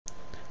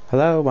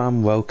Hello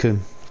and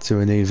welcome to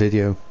a new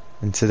video,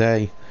 and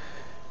today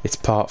it's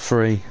part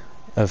 3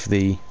 of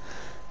the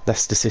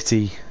Leicester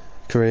City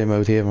career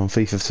mode here on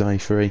FIFA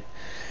 23.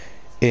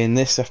 In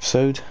this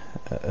episode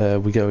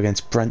we go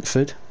against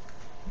Brentford,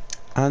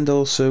 and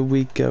also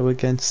we go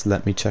against,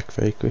 let me check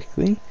very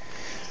quickly,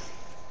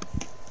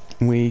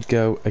 we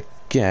go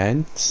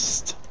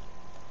against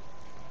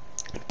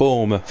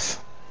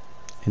Bournemouth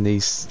in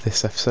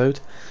this episode.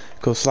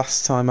 Of course,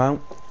 last time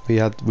out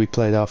we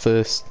played our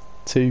first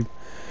 2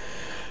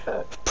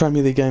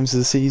 Premier League games of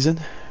the season.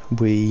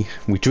 We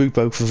drew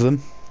both of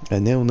them, a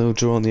 0-0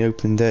 draw on the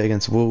opening day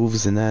against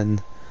Wolves, and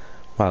then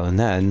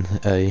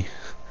a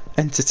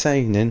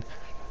entertaining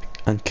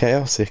and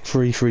chaotic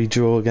 3-3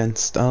 draw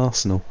against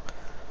Arsenal.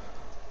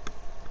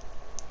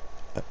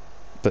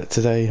 But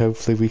today,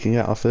 hopefully, we can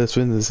get our first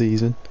win of the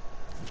season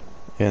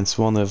against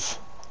one of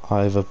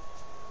either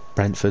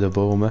Brentford or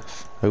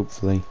Bournemouth.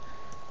 Hopefully,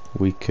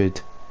 we can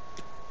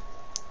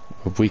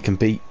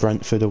beat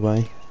Brentford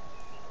away.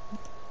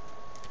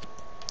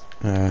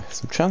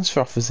 Some transfer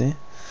offers here.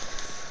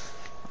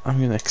 I'm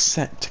going to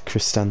accept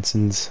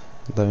Christensen's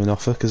loan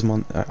offer because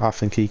I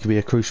think he could be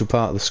a crucial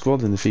part of the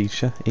squad in the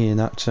future.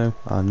 Iheanacho,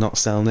 I'm not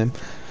selling him.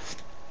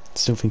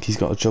 Still think he's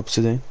got a job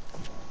to do.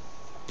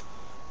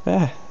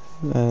 Yeah.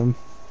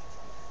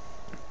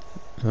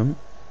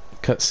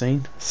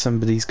 Cutscene.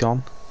 Somebody's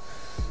gone.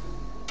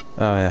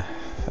 Oh yeah,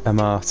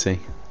 Amati.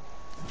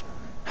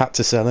 Had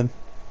to sell him.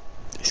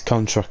 His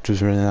contract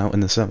was running out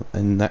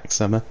in next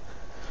summer.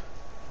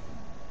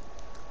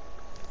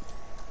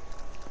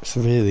 So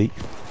really,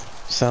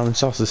 selling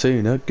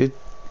Sosasuna, good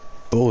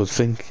board,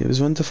 think it was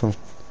wonderful.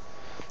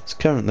 So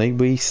currently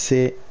we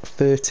sit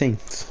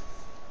 13th.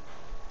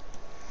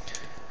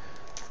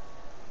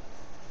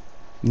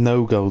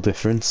 No goal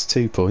difference,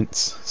 2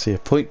 points. So a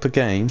point per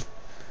game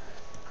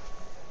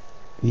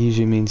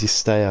usually means you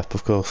stay up.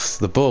 Of course,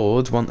 the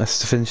board want us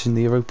to finish in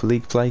the Europa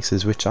League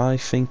places, which I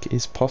think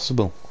is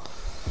possible.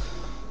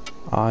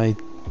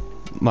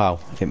 Well,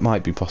 it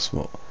might be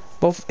possible.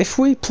 Well, if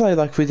we play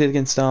like we did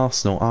against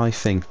Arsenal, I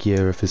think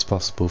Europe is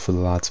possible for the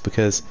lads,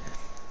 because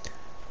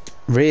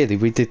really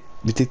we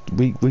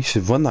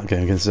should have won that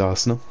game against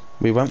Arsenal.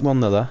 We went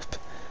 1-0 up,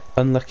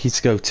 unlucky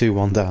to go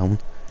 2-1 down,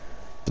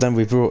 but then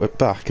we brought it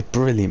back, a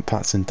brilliant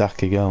Patson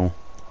Daka goal.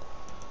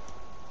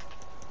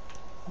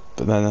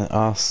 But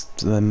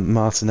then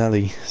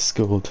Martinelli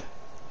scored.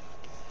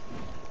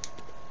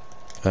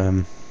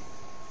 Not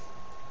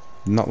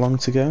long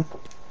to go.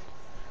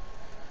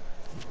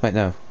 Wait,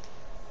 no.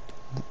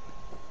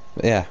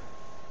 Yeah,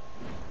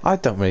 I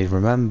don't really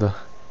remember.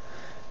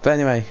 But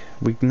anyway,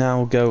 we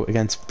now go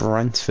against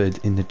Brentford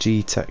in the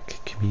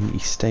G-Tech Community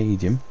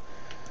Stadium.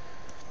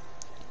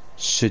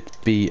 Should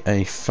be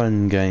a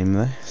fun game,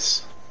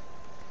 this.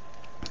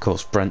 Of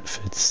course,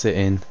 Brentford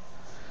sitting.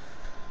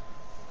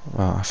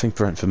 Well, I think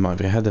Brentford might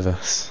be ahead of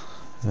us.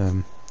 We're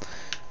going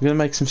to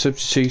make some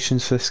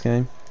substitutions for this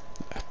game.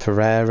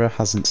 Pereira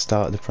hasn't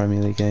started the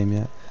Premier League game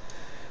yet,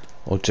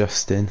 or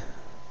Justin.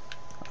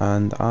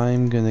 And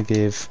I'm going to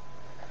give...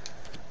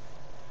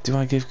 Do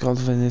I give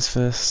Godwin his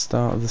first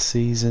start of the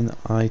season?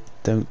 I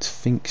don't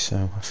think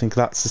so. I think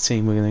that's the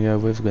team we're going to go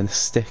with. We're going to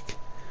stick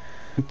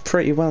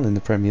pretty well in the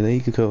Premier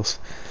League, of course.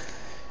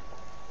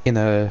 Are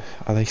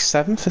they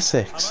 7th or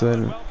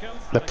 6th?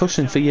 They're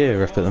pushing for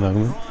Europe at the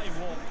moment,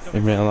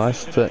 in real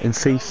life. But in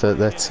FIFA,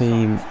 their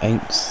team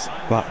ain't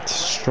that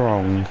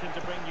strong.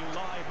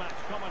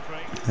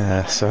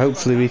 So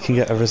hopefully we can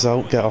get a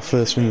result, get our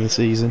first win of the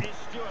season.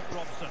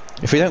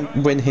 If we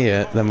don't win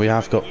here, then we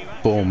have got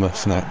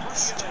Bournemouth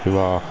next, who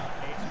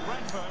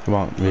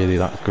aren't really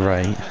that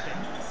great.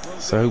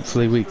 So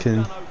hopefully we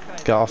can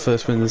get our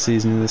first win of the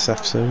season in this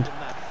episode.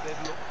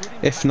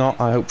 If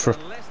not, I hope for a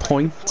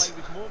point.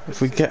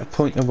 If we get a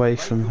point away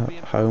from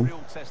home,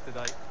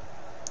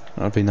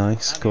 that'd be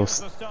nice. Of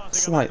course,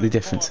 slightly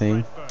different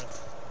team.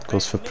 Of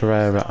course, for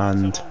Pereira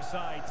and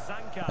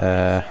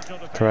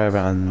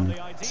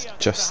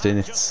Justin,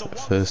 it's the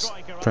first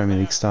Premier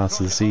League start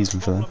of the season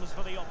for them.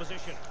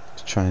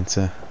 Trying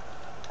to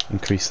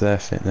increase their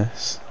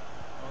fitness.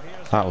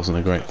 That wasn't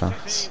a great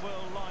pass.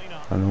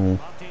 And all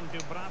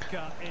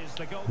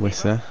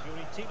with her.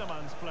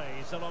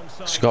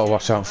 She's got to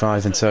watch out for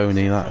Ivan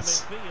Toney.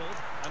 That's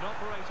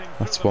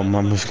one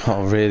man we've got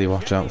to really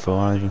watch out for.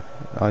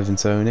 Ivan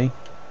Toney,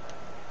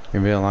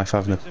 in real life,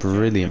 having a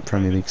brilliant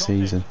Premier League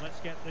season.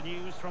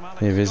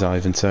 Here is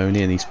Ivan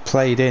Toney, and he's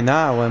played in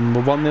now, and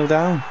we're 1-0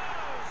 down.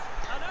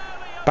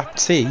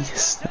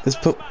 Baptiste has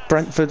put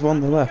Brentford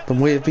 1-0 up,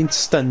 and we have been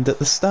stunned at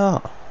the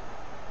start.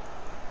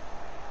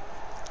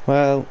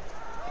 Well,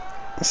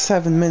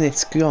 7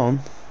 minutes gone,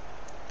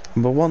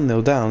 and we're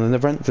 1-0 down, and the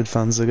Brentford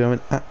fans are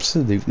going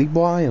absolutely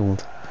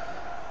wild.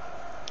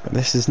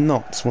 This is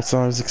not what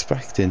I was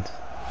expecting.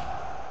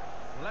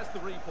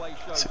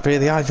 So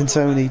really, Ivan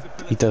Toney,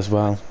 he does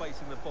well.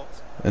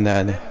 And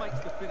then,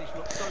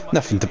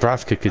 nothing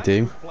Dubravka could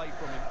do.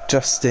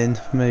 Justin,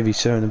 maybe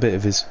showing a bit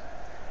of his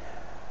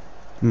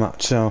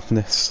match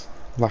sharpness,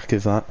 lack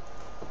of that.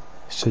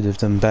 Should have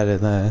done better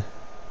there.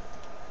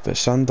 But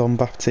Shandon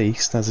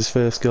Baptiste has his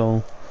first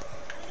goal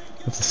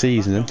of the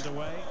season,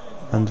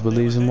 and we're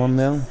losing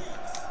 1-0.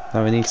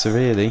 Now we need to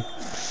really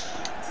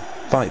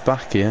fight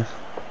back here,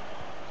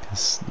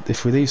 because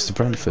if we lose to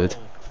Brentford,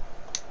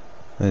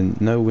 then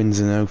no wins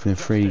in the opening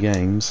 3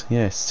 games.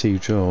 Yeah, it's 2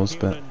 draws,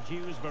 but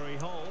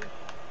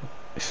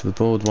if the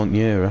board want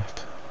Europe,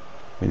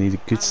 we need a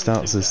good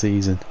start to the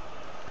season.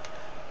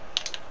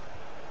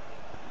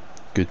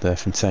 Good there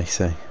from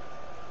Tete.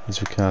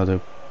 There's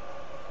Ricardo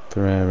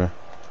Pereira.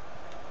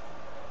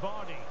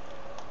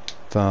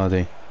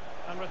 Vardy.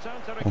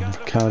 And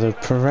Ricardo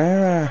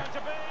Pereira.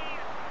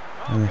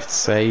 And it's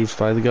saved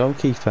by the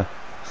goalkeeper.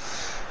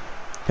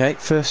 Okay,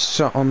 first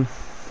shot on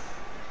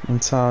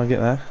target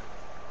there.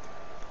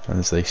 And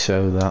as they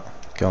show that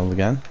goal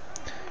again.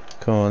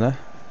 Corner.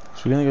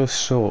 So we're going to go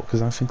short,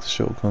 because I think the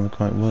short corner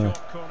quite work.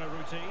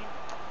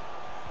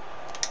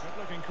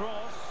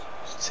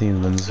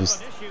 Tielemans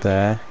was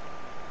there.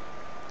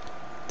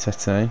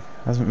 Tete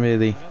hasn't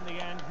really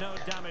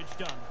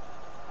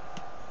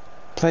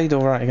played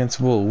alright against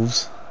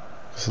Wolves,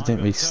 because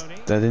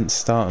I didn't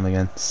start him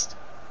against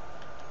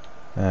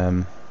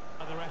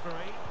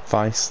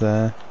Vice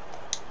there.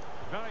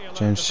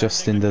 James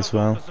Justin does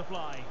well.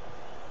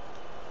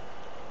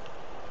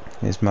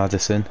 Here's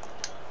Maddison.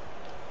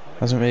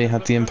 Hasn't really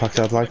had the impact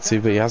I'd like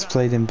to, but he has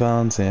played in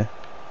Barnes here.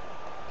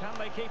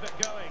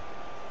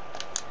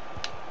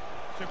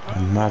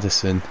 And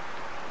Maddison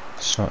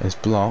shot is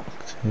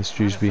blocked. Here's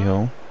Dewsbury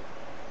Hall.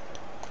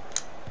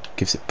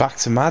 Gives it back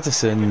to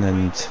Maddison,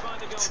 and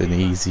it's an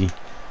easy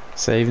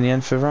save in the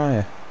end for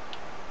Raya.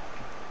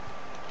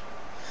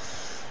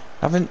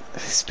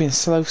 It's been a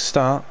slow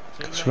start,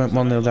 because we went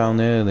 1-0 down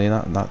early.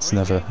 That's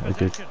never a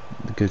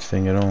good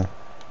thing at all.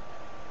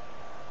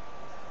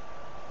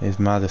 Here's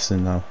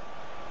Maddison now.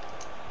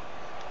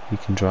 He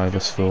can drive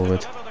us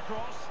forward.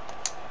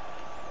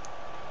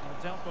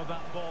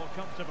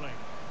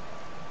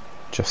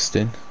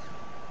 Justin.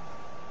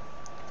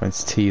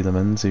 Against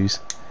Tielemans, who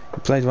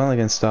played well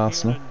against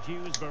Arsenal.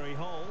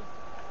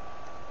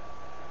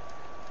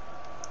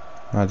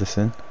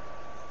 Maddison.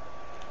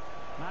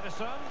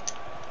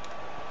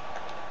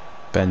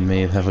 Ben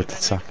Mee there with the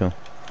tackle.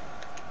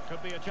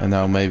 And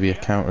now maybe a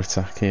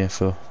counter-attack here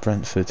for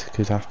Brentford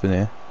could happen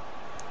here.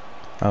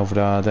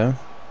 Alvarado.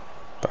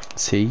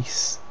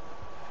 Baptiste.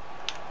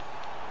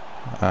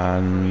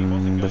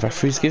 And the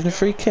referee's given a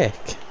free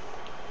kick.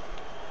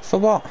 For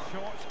what?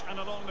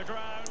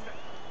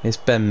 It's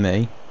Ben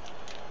Mee.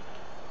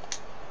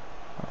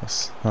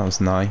 That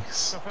was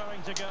nice.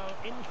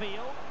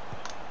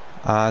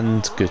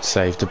 And good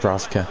save,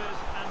 Dubravka.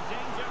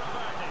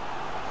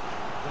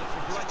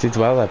 Did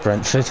well there,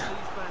 Brentford.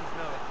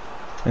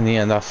 In the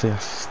end, I feel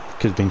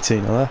could have been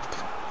 2-0 up.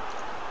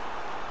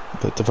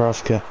 But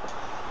Dubravka,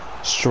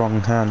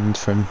 strong hand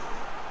from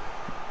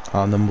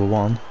our number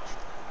 1.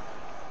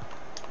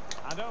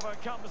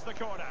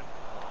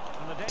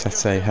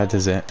 Tete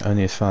headers it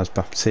only as far as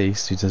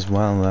Baptiste, who does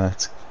well there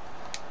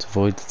to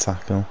avoid the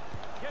tackle.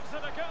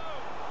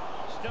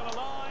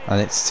 And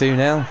it's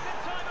 2-0.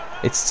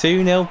 It's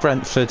 2-0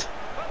 Brentford.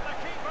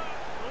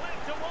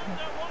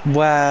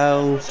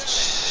 Well,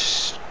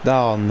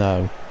 oh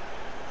no.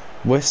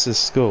 Wiss has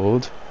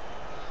scored.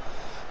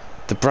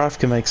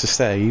 Dubravka makes a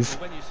save.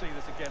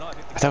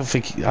 I don't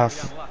think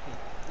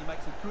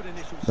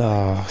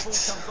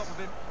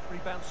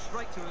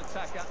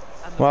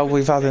well,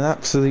 we've had an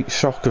absolute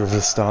shocker of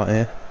a start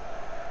here.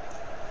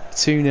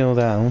 2-0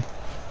 down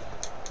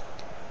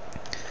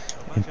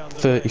in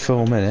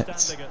 34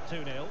 minutes.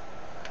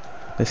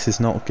 This is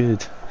not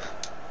good.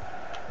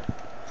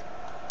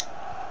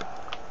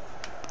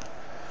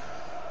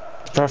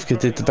 Dubravka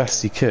did the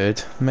best he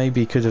could.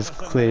 Maybe he could have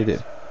cleared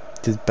it,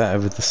 did better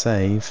with the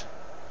save.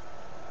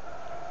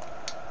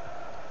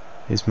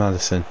 Here's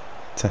Maddison.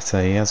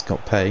 Tete, he has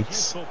got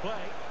pace.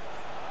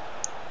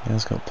 He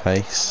has got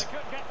pace.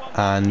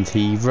 And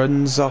he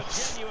runs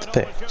off the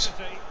pitch.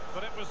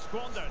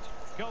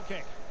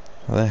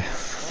 There.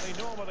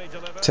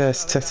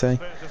 Cheers, Tete.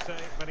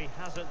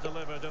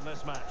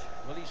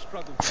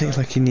 I feel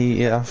like you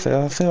need. I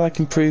feel like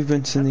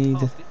improvements are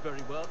needed.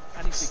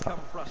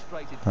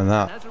 And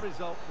that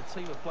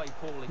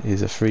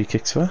is a free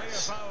kick to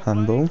us.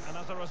 Handball.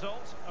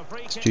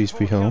 It's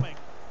Dewsbury Hall.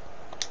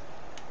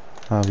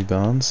 Harvey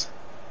Barnes.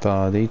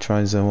 Vardy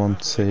tries a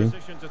 1-2.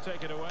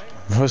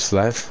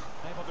 Ruslev.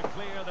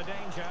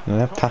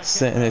 Yeah,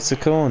 past it, and it's a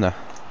corner.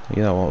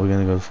 You know what, we're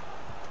going to go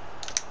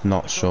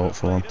not short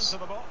for once.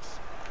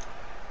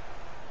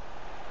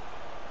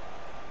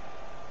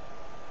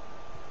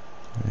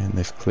 And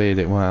they've cleared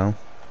it well.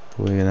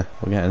 We're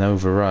getting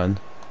overrun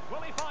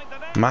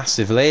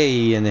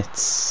massively, and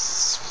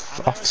it's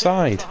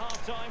offside.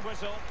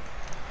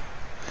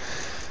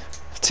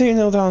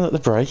 2-0 down at the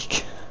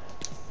break.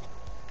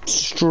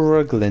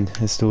 Struggling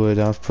is the word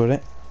I've put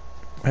it.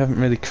 I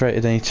haven't really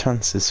created any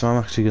chances, so I'm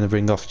actually going to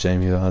bring off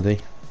Jamie Vardy.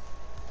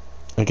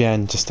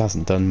 Again, just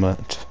hasn't done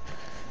much.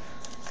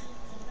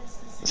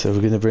 So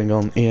we're going to bring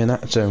on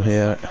Iheanacho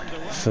here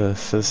for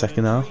the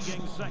second half.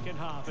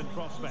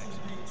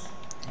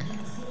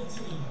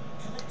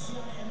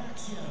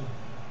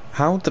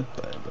 How the...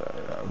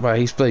 well,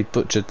 he's bloody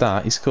butchered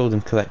that. He's called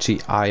him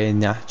Kelechi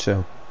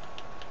Iheanacho.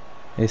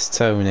 Here's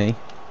Tony.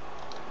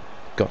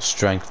 Got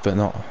strength, but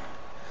not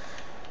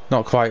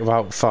quite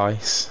without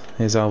vice.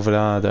 Here's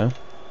Alvarado.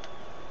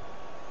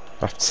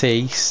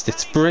 Baptiste.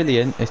 It's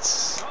brilliant.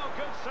 It's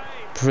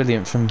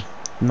brilliant from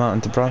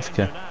Martin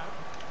Dubravka.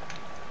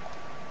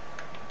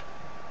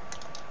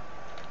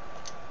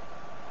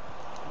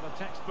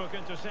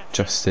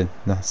 Justin.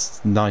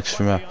 That's nice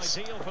from us.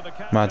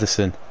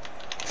 Maddison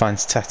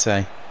finds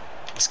Tete.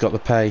 He's got the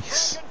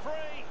pace.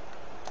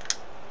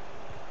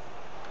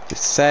 It's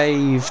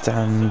saved,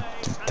 and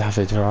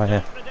David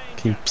Raya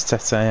keeps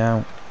Tete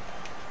out.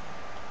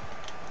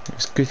 It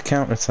was a good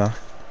counter-attack.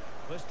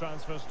 This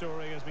transfer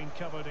story has been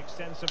covered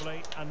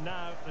extensively, and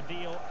now the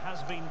deal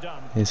has been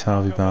done. Here's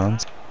Harvey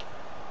Barnes.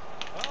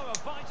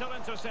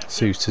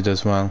 Suter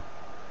does well.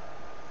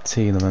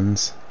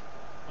 Tielemans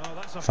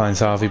finds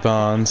Harvey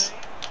Barnes.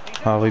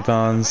 Harvey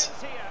Barnes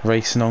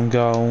racing on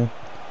goal.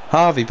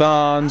 Harvey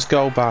Barnes,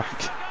 goal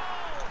back.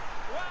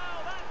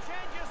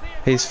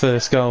 His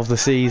first goal of the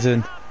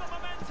season.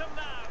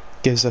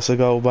 Gives us a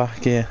goal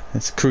back here.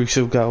 It's a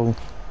crucial goal.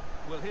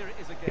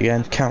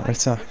 Again,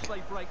 counter-attack.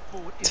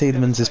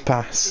 Tielemans'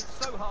 pass.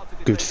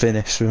 Good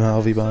finish from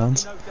Harvey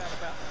Barnes.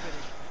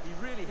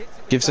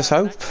 Gives us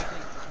hope.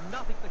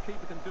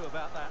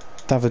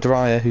 David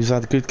Raya, who's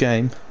had a good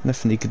game.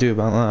 Nothing he could do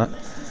about that.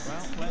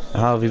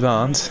 Harvey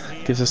Barnes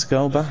gives us a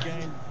goal back.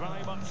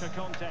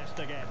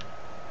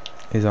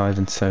 Here's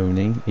Ivan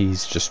Toney.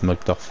 He's just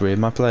mugged off three of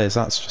my players.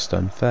 That's just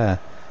unfair.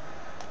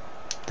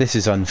 This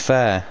is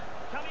unfair.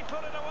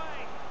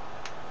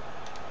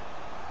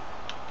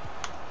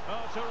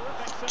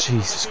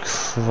 Jesus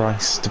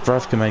Christ.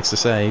 Dubravka makes the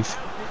save.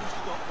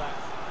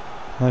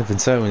 Ivan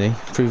Toney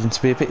proven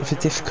to be a bit of a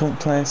difficult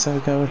player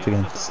to go up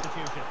against.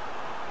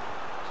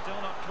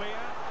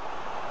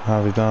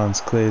 Harvey Barnes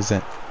clears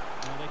it.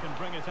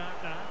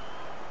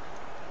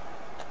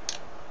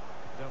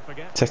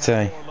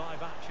 Tete.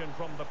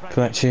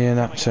 Kelechi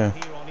Iheanacho.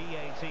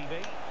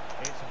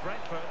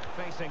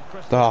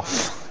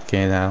 Off.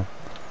 Okay now.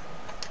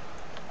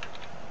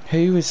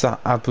 Who is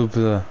that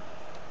Abubla?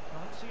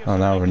 Oh,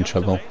 now we're in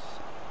trouble.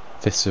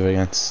 Visser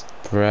against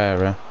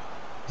Pereira.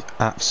 He's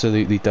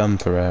absolutely done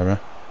Pereira.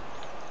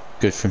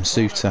 Good from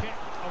Suter.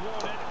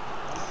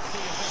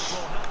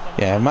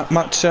 Yeah,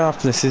 match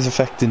sharpness is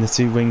affecting the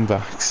two wing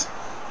backs.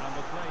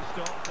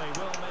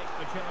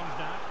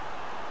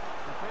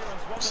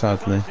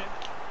 Sadly.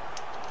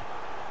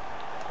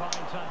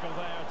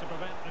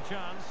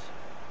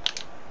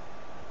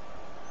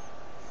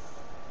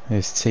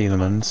 Here's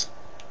Tielemans.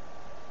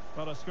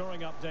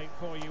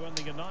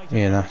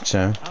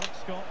 Iheanacho.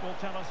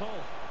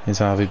 Here's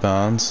Harvey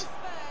Barnes.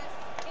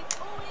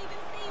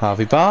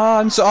 Harvey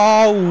Barnes!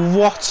 Oh,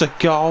 what a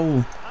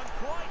goal!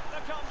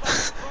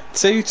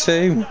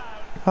 2-2.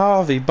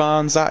 Harvey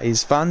Barnes, that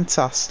is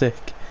fantastic.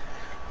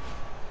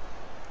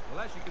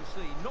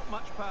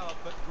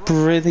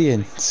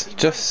 Brilliant.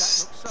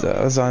 Just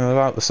as I'm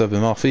about to sub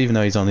him off, even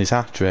though he's on his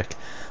hat-trick.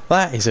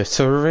 That is a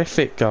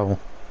terrific goal.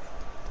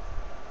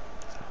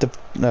 The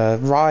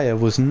Raya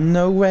was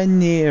nowhere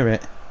near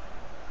it.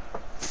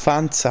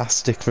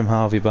 Fantastic from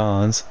Harvey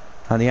Barnes.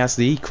 And he has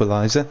the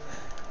equaliser.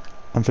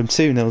 And from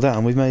 2-0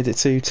 down, we've made it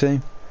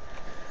 2-2.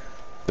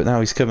 But now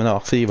he's coming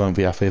off. He won't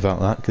be happy about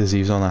that because he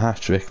was on a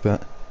hat-trick.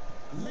 But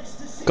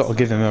got to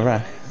give him a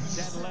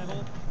rest.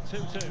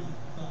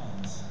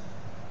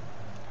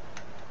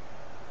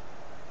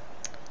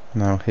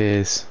 Now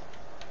here's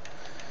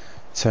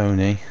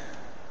Tony.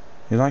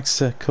 He likes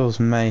to cause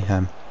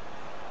mayhem.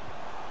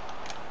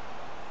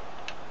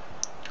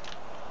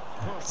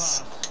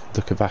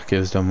 Lukabakia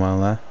has done well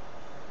there.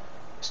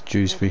 It's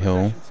Dewsbury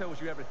Hall.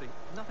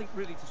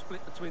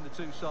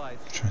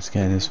 Trying to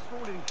get in his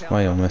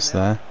way on this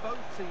there.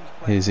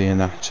 Here's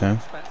Iheanacho.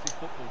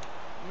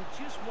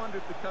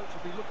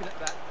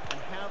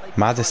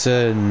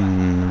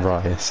 Maddison!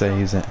 Right,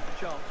 saves it.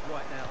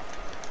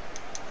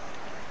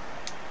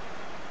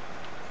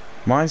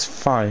 Why is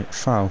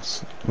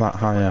Faust that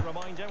higher?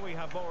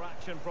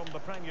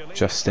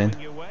 Justin.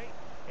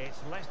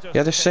 He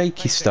had a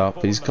shaky start,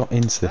 but he's got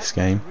into this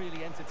game.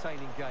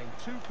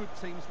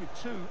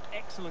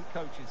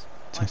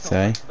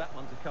 Tete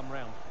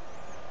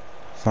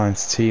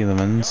finds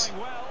Tielemans.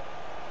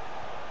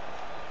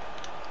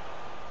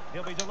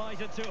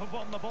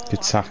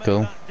 Good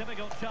tackle.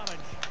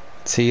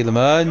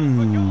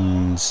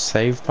 Tielemans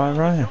saved by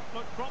Ryan.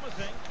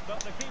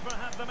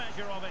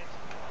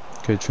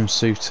 Good from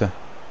Suter.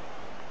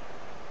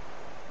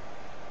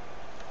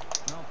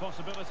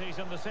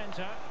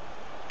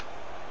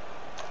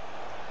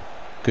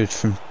 Good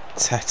from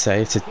Tete.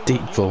 It's a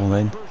deep ball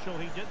in.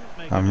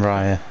 And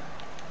Raya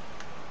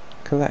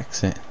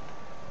collects it.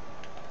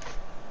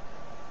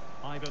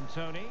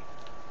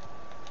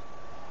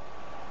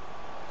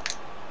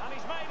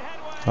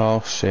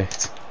 Oh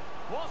shit.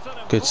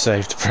 Good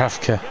save,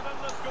 Dubravka.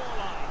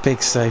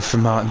 Big save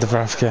from Martin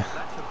Dubravka.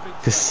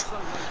 Because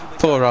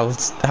poor old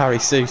Harry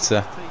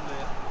Suter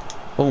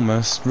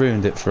almost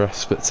ruined it for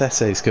us, but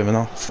Tete's coming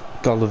off,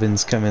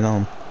 Golovan's coming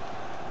on.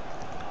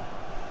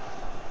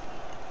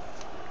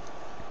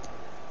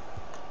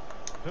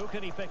 Who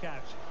can he pick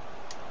out?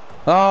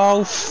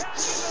 Oh,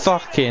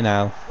 fucking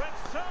hell.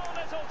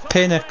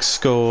 Pinnock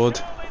scored,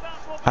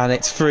 and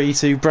it's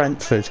 3-2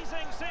 Brentford.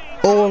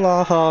 All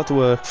our hard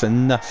work for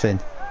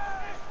nothing.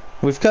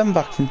 We've come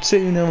back from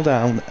 2-0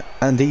 down,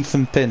 and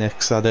Ethan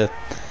Pinnock's had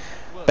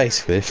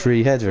basically a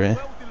free header here.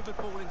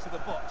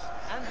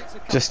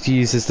 Just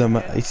uses them.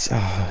 It's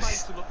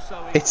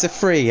a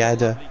free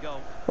header.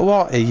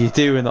 What are you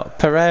doing?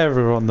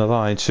 Pereira on the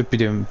line should be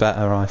doing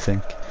better, I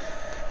think.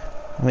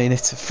 I mean,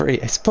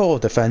 it's poor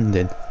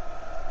defending.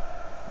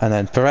 And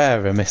then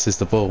Pereira misses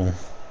the ball.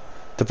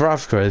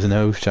 Dubravka has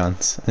no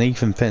chance, and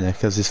Ethan Pinnock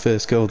has his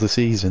first goal of the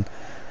season.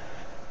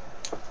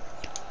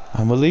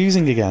 And we're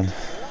losing again,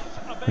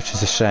 which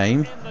is a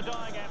shame.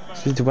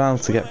 We did well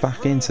to get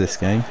back into this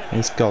game.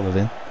 Here's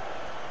Golovin.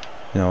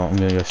 You know what, I'm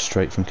going to go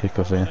straight from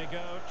kickoff here.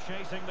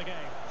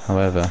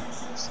 However,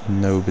 there's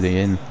nobody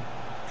in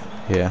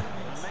here.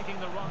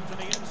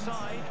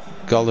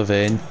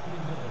 Golovin.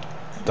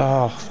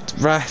 Oh,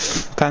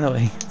 ref,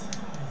 penalty.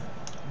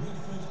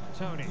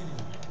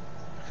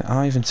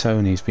 Ivan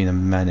Toney's been a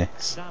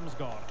menace.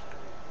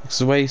 It's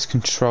the way he's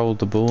controlled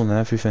the ball and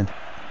everything.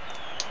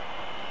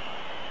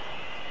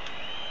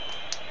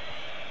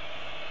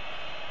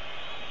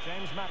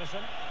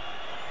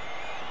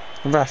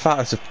 Ref, that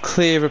is a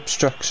clear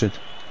obstruction.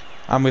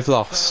 And we've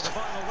lost.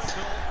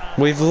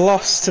 We've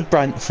lost to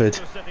Brentford.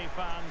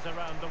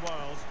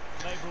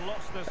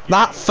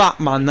 That fat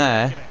man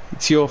there,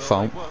 it's your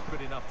fault.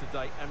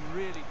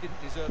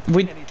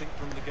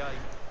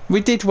 We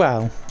did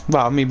well.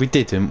 Well, I mean, we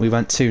didn't. We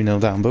went 2-0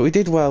 down, but we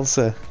did well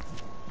to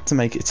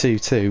make it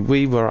 2-2.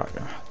 We were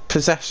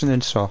possession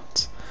and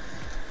shots.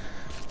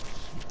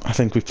 I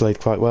think we played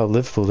quite well.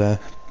 Liverpool there,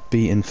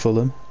 beating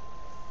Fulham.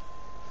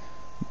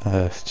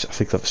 I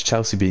think that was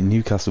Chelsea beating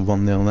Newcastle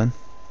 1-0 then.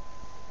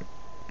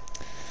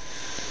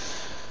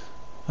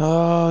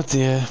 Oh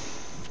dear.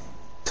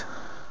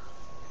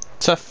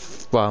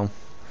 Tough. Well,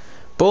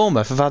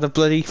 Bournemouth have had a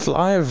bloody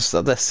flyer.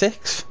 They're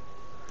 6th.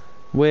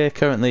 We're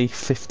currently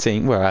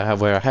 15. We're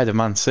ahead of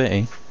Man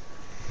City.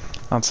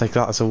 I'll take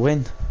that as a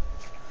win.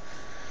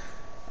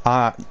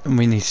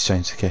 We need to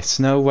change the kits.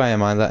 No way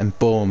am I letting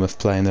Bournemouth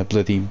play in a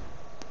bloody...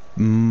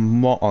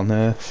 what on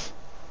earth?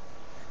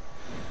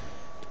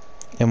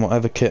 In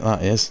whatever kit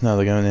that is. No,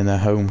 they're going in their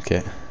home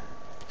kit.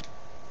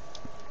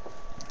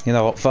 You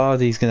know what?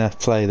 Vardy's going to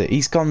play that.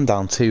 He's gone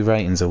down 2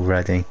 ratings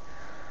already.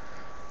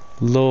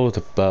 Lord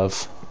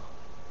above.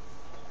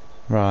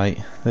 Right,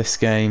 this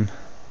game...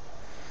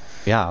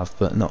 we have,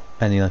 but not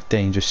any like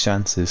dangerous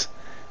chances.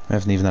 We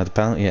haven't even had a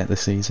penalty yet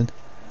this season.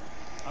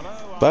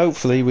 But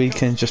hopefully we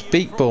can just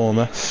beat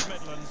Bournemouth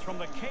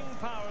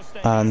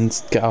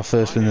and get our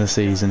first win of the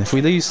season. If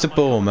we lose to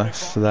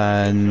Bournemouth,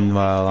 then,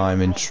 well,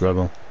 I'm in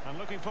trouble. I'm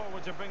looking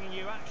forward to bringing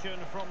you action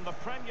from the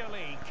Premier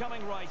League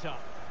coming right up.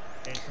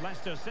 It's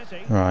Leicester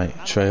City. Right,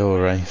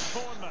 Traore.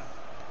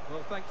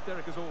 Well, thanks,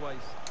 Derek, as always.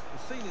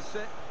 The scene is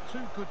set. 2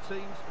 good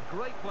teams, a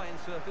great playing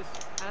surface,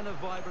 and a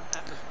vibrant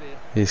atmosphere.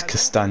 Here's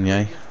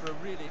Castagne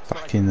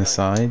back in the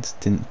side.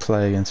 Didn't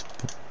play against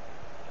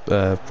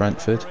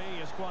Brentford.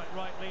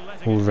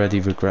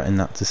 Already regretting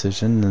that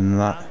decision and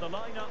that.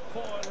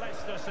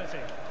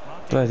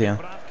 Bloody hell.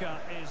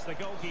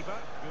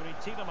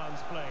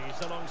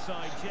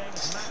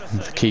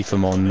 Kiefer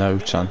Moore, no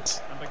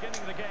chance.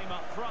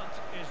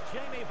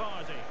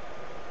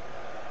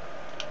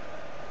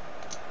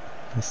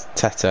 It's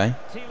Tete.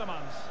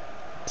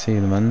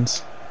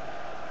 Tielemans.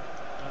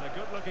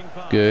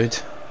 Good.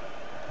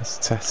 That's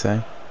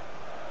Tete.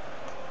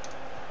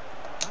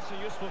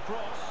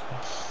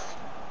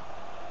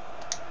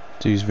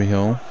 Dewsbury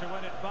Hall.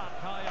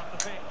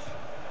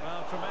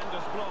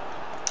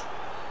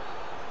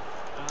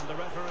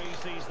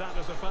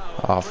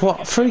 Oh,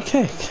 what? Free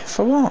kick?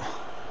 For what?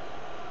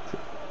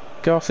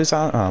 Go off his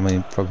hand? Oh, I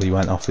mean, probably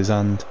went off his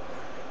hand.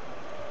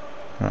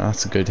 Right,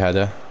 that's a good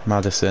header.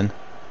 Maddison.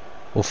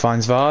 Or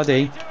finds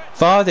Vardy.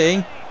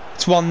 Vardy!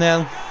 It's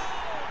 1-0.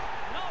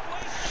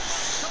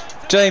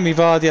 Jamie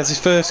Vardy has his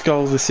first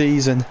goal of the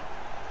season.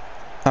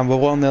 And we're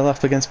 1-0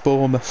 up against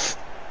Bournemouth.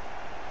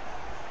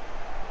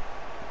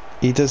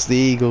 He does the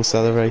Eagle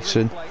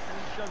celebration.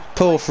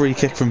 Poor free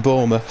kick from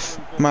Bournemouth.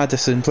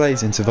 Maddison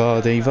plays into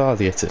Vardy.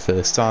 Vardy hit it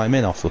first time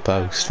in off the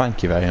post.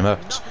 Thank you very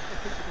much.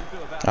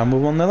 And we're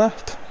 1-0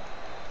 up.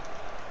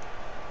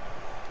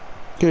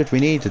 Good, we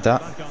needed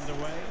that.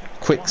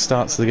 Quick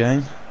start to the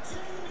game.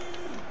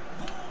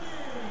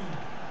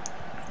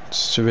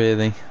 Just to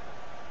really...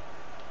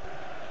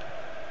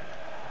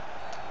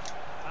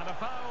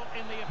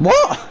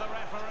 What?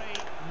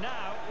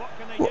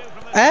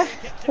 Eh?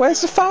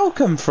 Where's the foul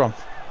come from?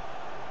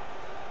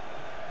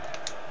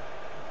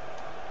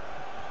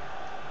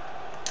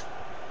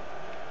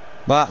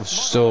 That was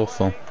just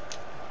awful.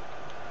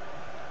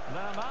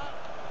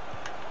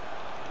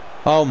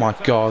 Oh my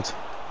god.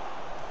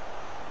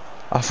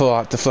 I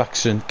thought that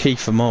deflection,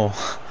 Kiefer Moore.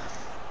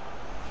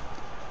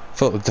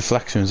 Thought the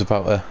deflection was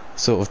about to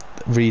sort of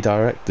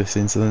redirect this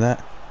into the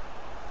net.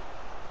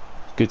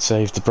 Good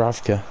save,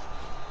 Dubravka.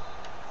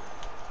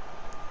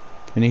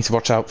 We need to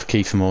watch out for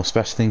Kiefer more,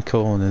 especially in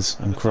corners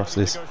and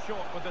crosses,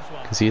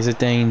 because he is a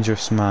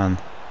dangerous man.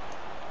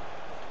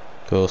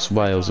 Of course,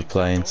 Wales are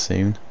playing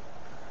soon.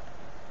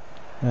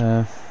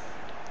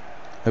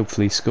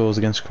 Hopefully he scores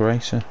against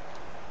Croatia,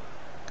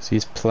 because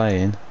he's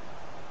playing.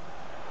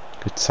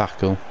 Good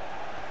tackle.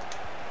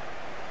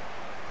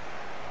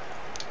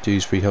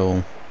 Dewsbury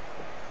Hall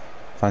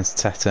finds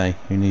Tete,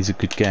 who needs a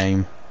good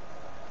game.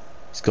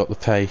 He's got the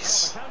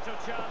pace.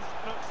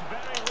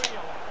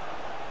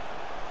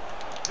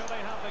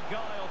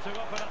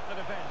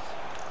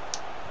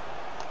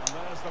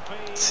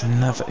 It's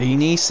another. He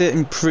needs to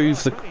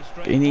improve the.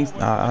 He needs.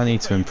 I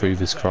need to improve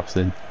his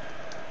crossing.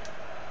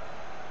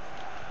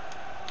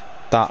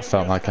 That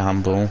felt like a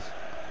handball.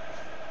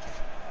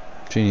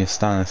 Junior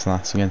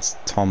Stanislas against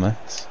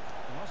Thomas.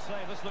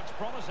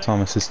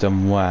 Thomas has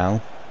done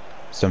well.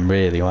 He's done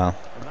really well.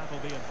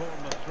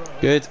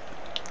 Good.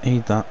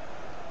 Need that.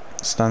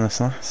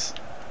 Stanislas.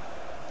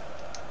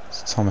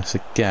 It's Thomas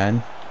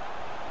again.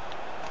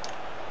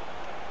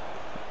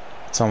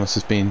 Thomas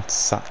has been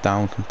sat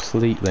down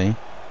completely.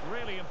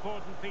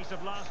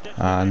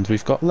 And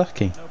we've got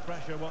lucky. No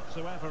pressure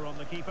whatsoever on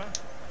the keeper.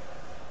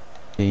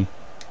 Here's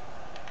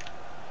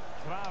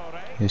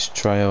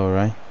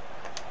Traore.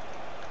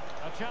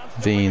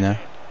 Vina.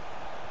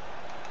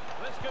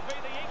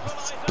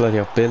 Bloody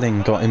hell,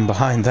 Billing got in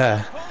behind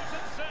there.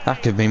 That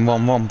could have been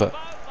 1-1, but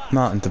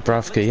Martin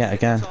Dubravka yet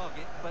again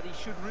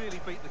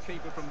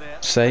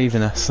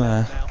saving us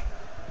there.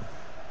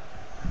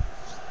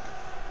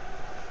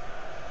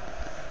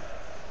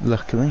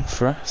 Luckily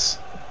for us.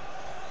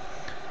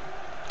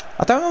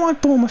 I don't know why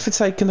Bournemouth are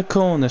taking the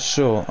corner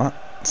short.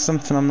 That's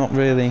something I'm not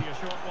really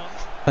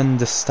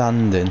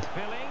understanding.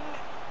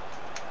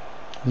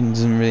 It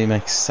doesn't really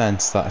make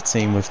sense that a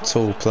team with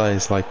tall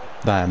players like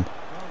them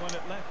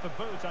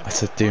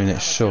are doing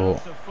it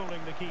short.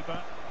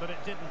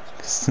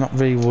 It's not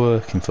really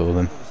working for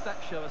them. The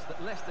stats show us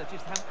that Leicester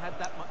just haven't had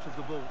that much of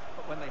the ball,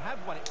 but when they have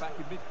won it back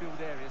in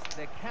midfield areas,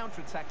 their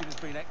counter-attacking has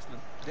been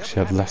excellent.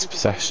 Actually had less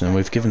possession and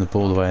we've given the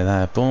ball away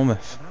there.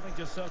 Bournemouth.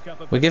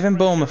 We're giving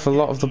Bournemouth a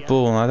lot of the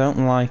ball and I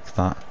don't like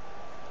that.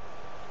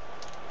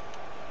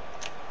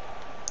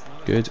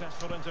 Good.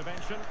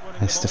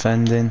 Nice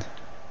defending.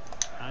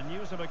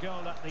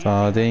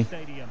 Vardy.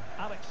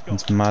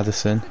 Finds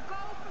Maddison.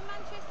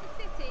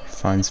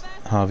 Finds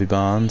Harvey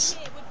Barnes.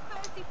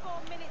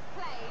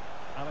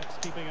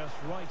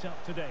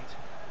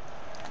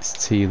 It's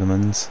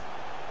Tielemans.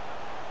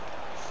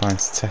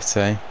 Finds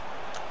Tete.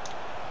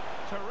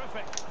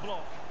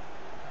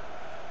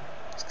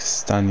 It's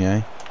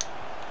Castagne.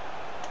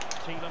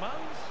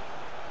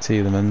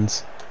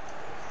 Tielemans.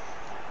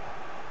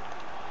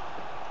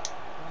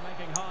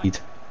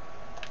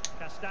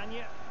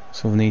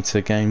 So we need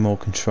to gain more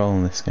control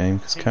in this game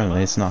because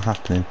currently it's not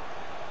happening.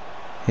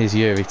 Here's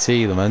Yuri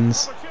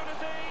Tielemans.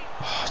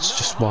 Oh, it's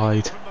just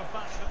wide.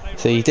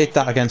 See, he did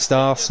that against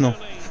Arsenal.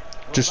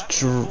 Just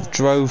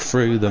drove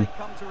through them.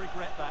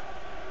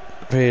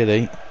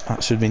 Really,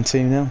 that should have been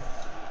 2-0.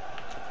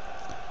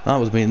 That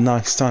would have been a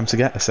nice time to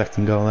get a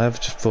second goal there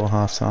just before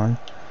half time.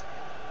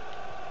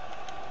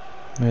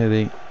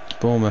 Really,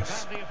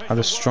 Bournemouth had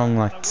a strong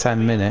like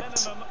 10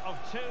 minutes.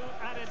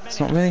 It's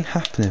not really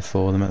happening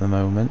for them at the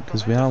moment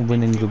because we are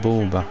winning the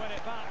ball back.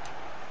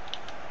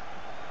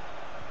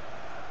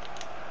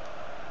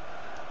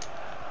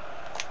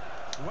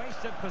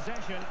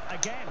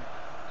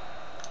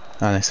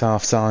 And it's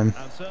half time.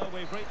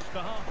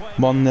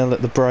 1-0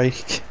 at the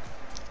break.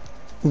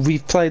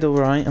 We've played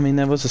alright. I mean,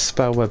 there was a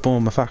spell where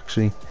Bournemouth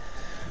actually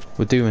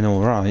were doing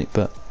alright,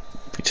 but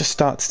we just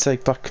start to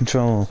take back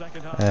control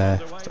at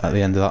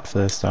the end of that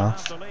first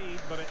half.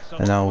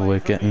 And now we're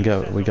getting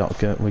we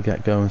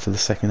get going for the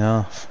second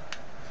half.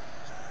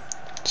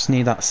 Just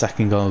need that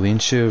second goal, the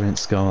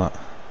insurance goal. That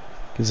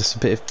gives us a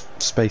bit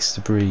of space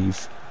to breathe.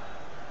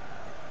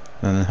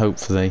 And then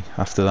hopefully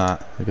after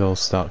that the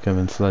goals start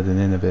coming flooding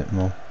in a bit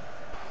more.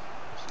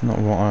 It's not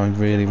what I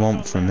really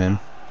want from him.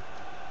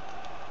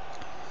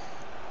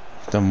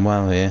 Done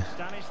well here.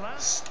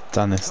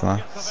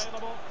 Stanislas.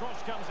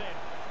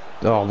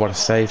 Oh, what a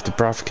save,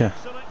 Dubravka.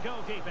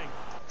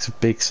 It's a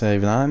big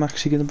save, and I'm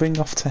actually going to bring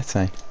off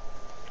Tete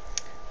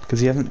because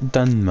he hasn't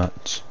done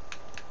much.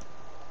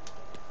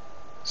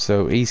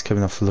 So he's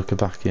coming off for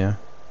Lukebakio.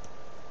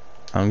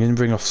 I'm going to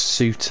bring off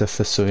Suter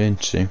for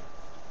Soyuncu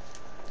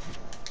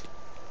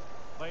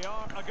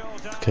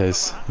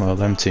because, well,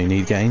 them two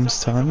need games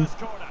time,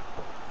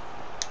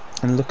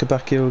 and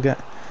Lukebakio will get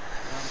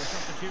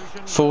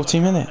 40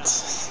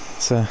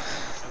 minutes to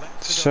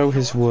show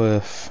his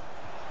worth.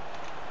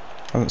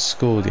 I haven't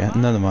scored yet.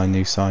 None of my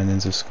new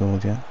signings have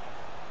scored yet.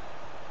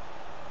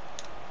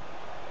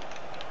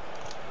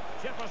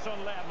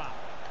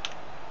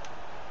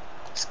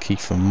 It's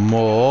Kiefer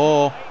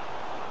Moore.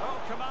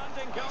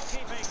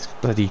 It's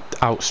bloody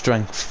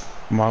outstrength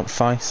from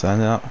Outface,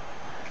 and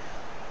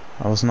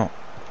I was not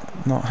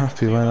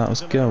happy where that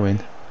was going.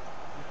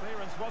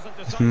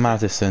 It's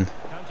Maddison.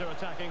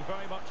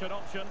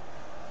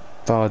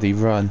 Vardy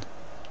run.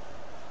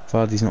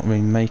 Vardy's not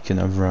really making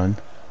a run.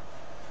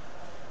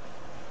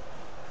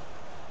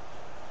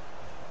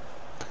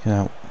 You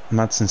know,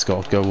 Madson's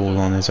got to go all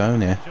on his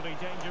own here.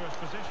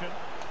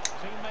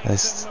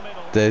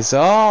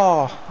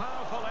 Oh!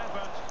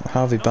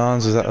 Harvey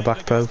Barnes was at the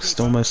back post,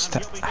 almost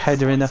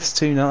headering us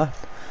 2-0 up.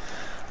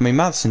 I mean,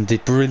 Madsen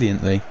did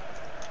brilliantly.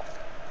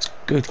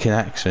 Good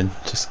connection,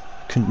 just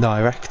couldn't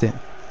direct it.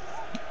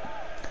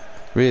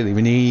 Really,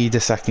 we need a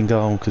second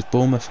goal because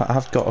Bournemouth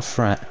have got a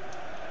threat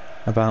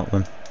about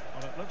them.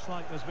 Well, it looks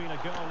like there's been a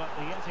goal at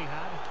the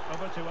Etihad.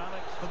 Over to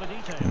Alex for the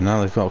details.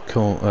 Now they've got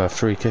a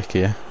free kick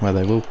here where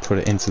they will put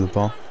it into the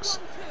box.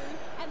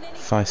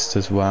 Feist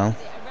as well.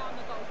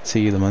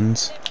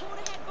 Tielemans.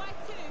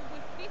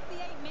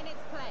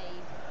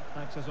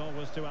 Thanks as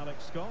always to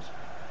Alex Scott.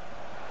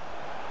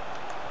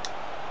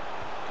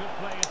 Good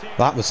play it is.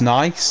 That was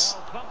nice.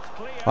 Well, thumped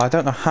clear. I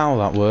don't know how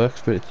that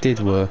worked, but it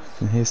did work.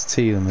 And here's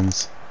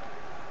Tielemans.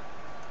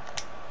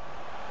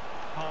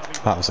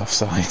 That was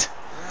offside.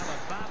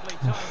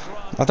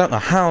 I don't know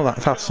how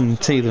that pass from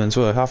Tielemans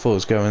worked. I thought it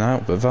was going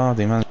out, but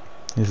Vardy, man,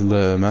 is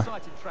Lerma.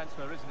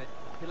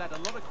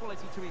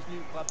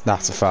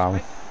 That's a foul.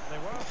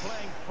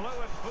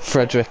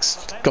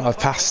 Fredericks got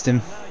past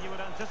him.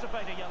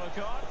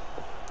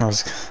 I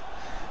was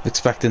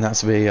expecting that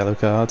to be a yellow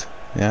card.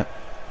 Yeah.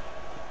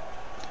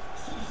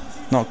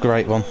 Not a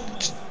great one.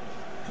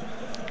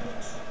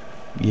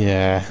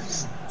 Yeah.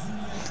 It's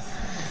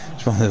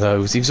one of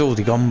those. He was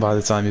already gone by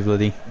the time he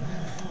bloody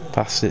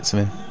passed it to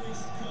him.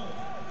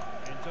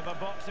 Into the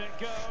box it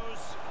goes.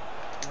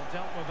 Well,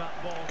 dealt with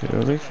that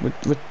ball.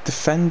 We're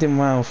defending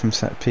well from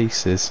set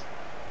pieces.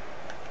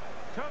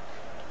 Cook.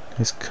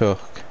 Here's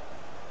Cook.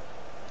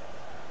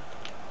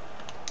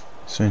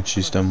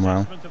 Swinch's done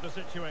well. Assessment of the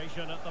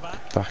situation at the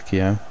back.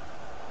 Bacchio.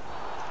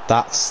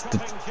 That's the,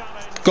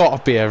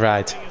 gotta be a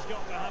red.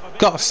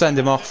 Gotta send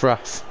him off,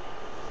 ref.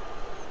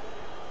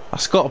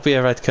 That's gotta be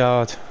a red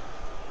card.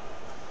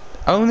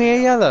 Only a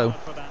yellow.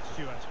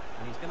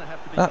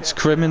 That's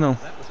criminal.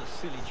 That was a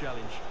silly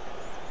challenge.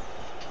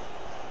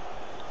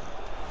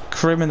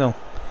 Criminal.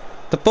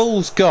 The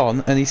ball's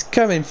gone and he's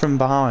coming from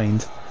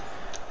behind.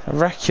 A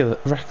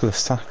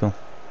reckless tackle.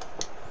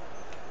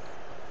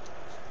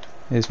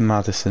 Here's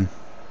Maddison.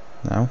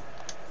 Now.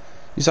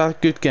 He's had a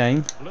good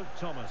game. Luke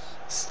Thomas.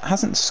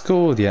 Hasn't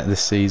scored yet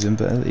this season,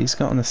 but he's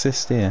got an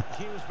assist here.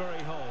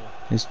 Dewsbury Hall.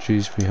 Here's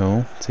Dewsbury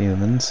Hall.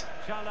 Tielemans.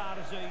 Chalar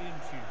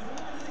Zayinchu.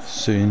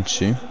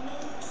 Suinchu.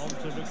 On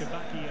to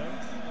Lukebakio.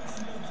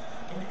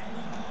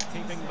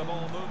 Keeping the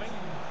ball moving.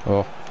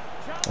 Oh.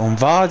 On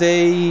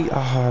Vardy.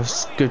 Oh, it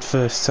was a good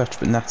first touch,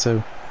 but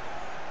Neto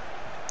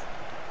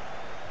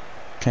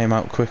came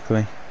out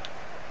quickly.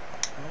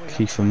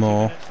 Kiefer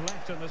Moore.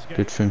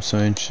 Good from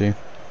Suinchu.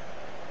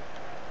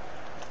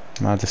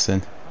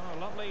 Maddison. Oh,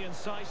 lovely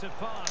incisive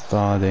pass.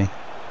 Vardy.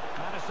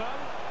 Maddison.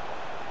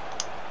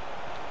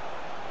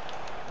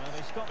 Well,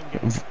 they stop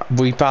him.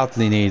 We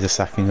badly need a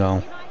second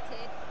goal.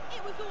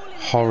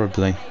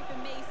 Horribly.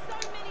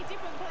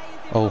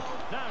 Oh.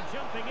 Now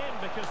jumping in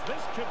because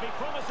this could be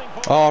promising.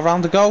 Oh,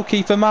 around the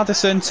goalkeeper,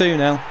 Maddison, 2-0. And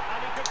he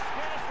could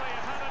scarcely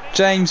have had an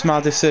James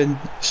Maddison,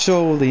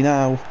 surely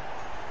now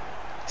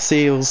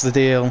seals the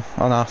deal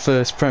on our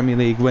first Premier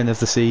League win of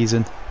the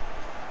season.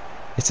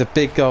 It's a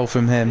big goal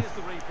from him.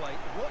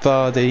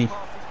 Vardy,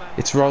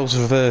 it's roles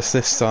reversed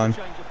this time.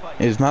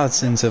 It was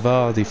Maddison to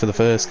Vardy for the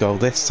first goal.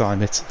 This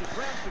time it's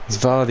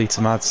Vardy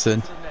to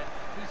Maddison.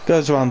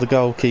 Goes around the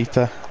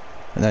goalkeeper,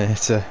 and then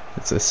it's a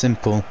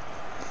simple,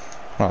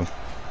 well,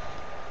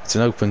 it's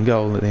an open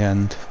goal at the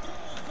end,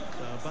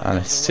 and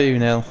it's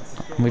 2-0.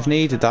 And we've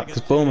needed that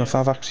because Bournemouth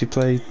have actually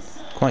played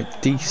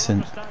quite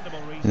decent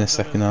in the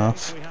second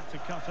half.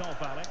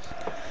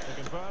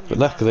 But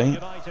luckily, we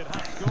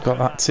got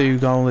that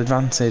 2-goal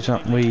advantage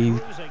that we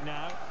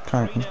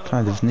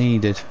kind of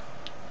needed.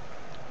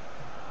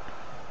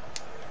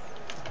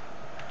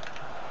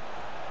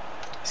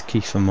 It's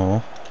Kiefer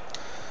Moore.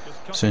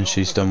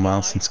 Sunshi's done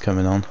well since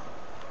coming on.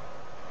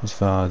 There's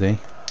Vardy.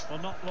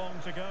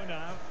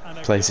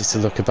 Plays it to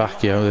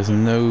Lukebakio. There's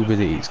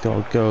nobody. He's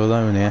got to go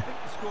alone here.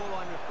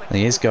 And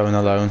he is going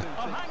alone.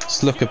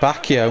 It's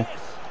Lukebakio.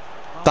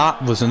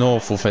 That was an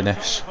awful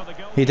finish.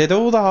 He did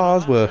all the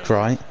hard work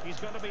right,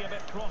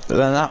 but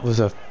then that was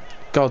a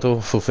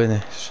god-awful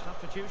finish.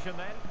 Substitution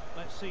then.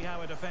 Let's see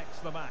how it affects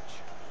the match.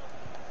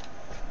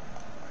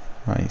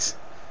 Right.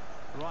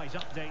 Right,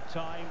 update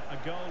time. A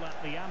goal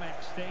at the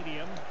Amex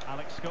Stadium.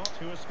 Alex Scott,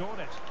 who has scored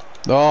it.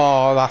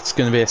 Oh, that's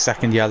going to be a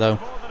second yellow.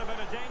 More than a bit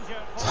of danger.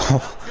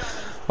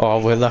 Oh,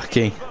 we're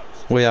lucky.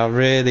 We are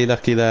really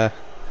lucky there.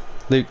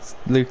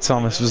 Luke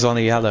Thomas was on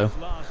a yellow.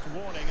 Last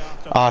warning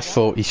after I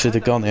thought he should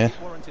have gone here.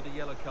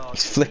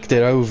 He's flicked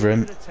it over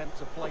him.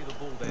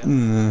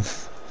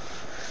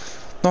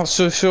 Not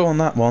so sure on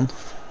that one.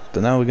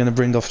 But now we're going to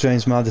bring off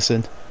James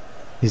Maddison.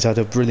 He's had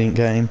a brilliant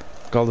game.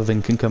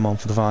 Golovin can come on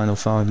for the final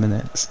 5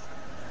 minutes.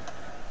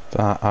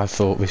 But I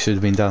thought we should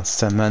have been down to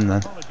 10 men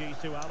then.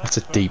 That's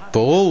a deep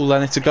ball,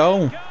 and it's a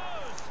goal.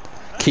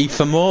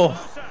 Kiefer Moore.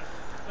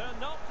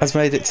 has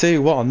made it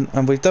 2-1,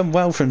 and we've done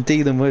well from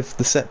dealing with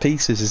the set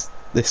pieces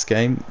this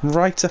game,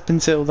 right up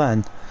until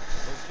then.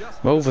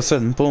 All of a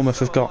sudden, Bournemouth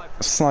have got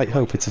a slight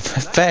hope. It's a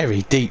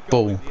very deep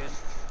ball.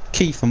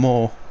 Kiefer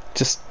Moore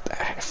just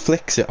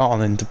flicks it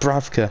on, and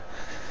Dubravka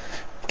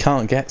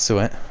can't get to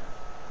it.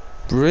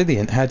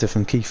 Brilliant header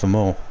from Kiefer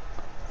Moore.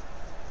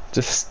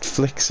 Just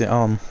flicks it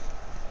on.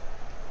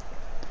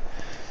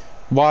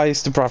 Why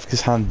is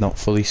Dubravka's hand not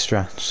fully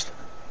stretched?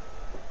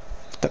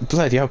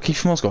 Bloody hell,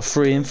 Kiefer Moore's got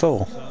 3 and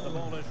 4.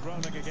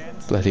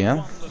 Bloody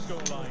hell.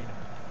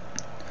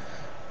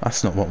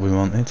 That's not what we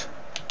wanted.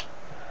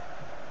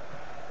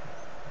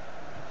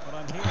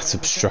 That's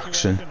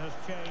obstruction.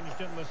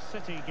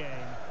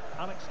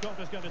 Alex Scott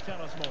is going to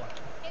tell us more.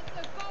 It's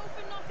a goal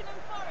for Nottingham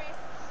Forest.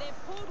 They've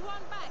pulled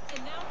one back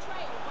and now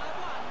trail by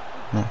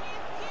 1. With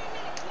only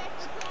a few minutes left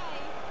to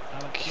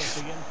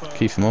play.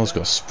 Kiefer Moore's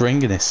got a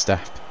spring in his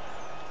step.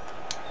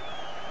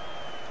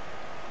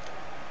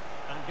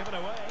 And given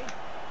away.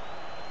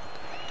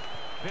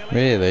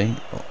 Really,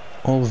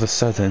 all of a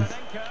sudden,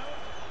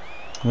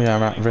 we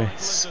are at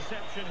risk.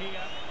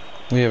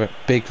 We are at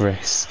big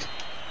risk.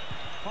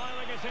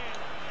 Firing it in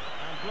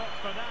and blocked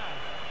for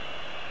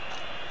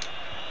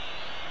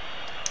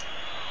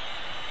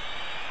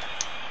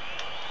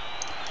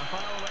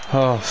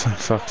now. Oh,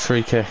 fuck,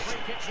 free kick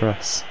for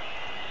us.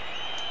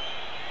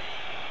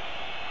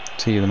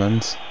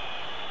 Tielemans.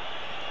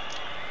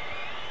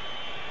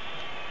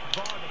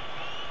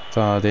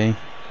 Vardy.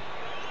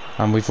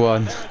 And we've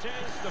won.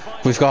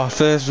 We've got our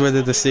first win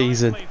of the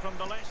season.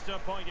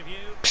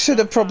 Should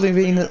have probably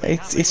been...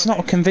 It's not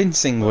a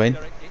convincing win.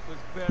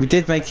 We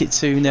did make it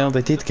 2-0,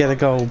 they did get a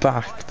goal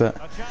back, but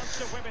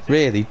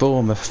really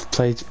Bournemouth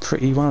played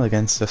pretty well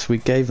against us. We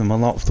gave them a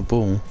lot of the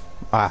ball.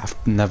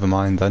 Never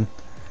mind then.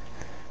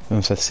 We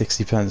almost had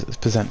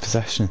 60%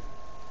 possession.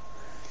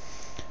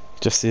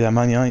 Just see that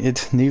Man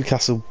United,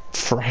 Newcastle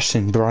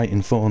thrashing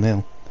Brighton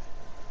 4-0.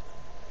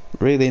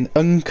 Really an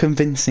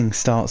unconvincing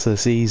start to the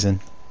season.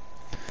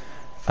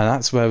 And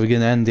that's where we're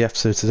going to end the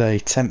episode today.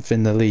 10th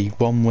in the league,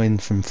 1 win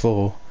from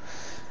 4.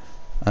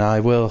 And I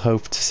will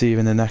hope to see you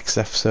in the next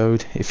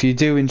episode. If you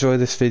do enjoy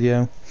this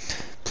video,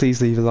 please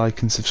leave a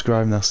like and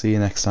subscribe, and I'll see you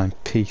next time.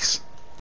 Peace.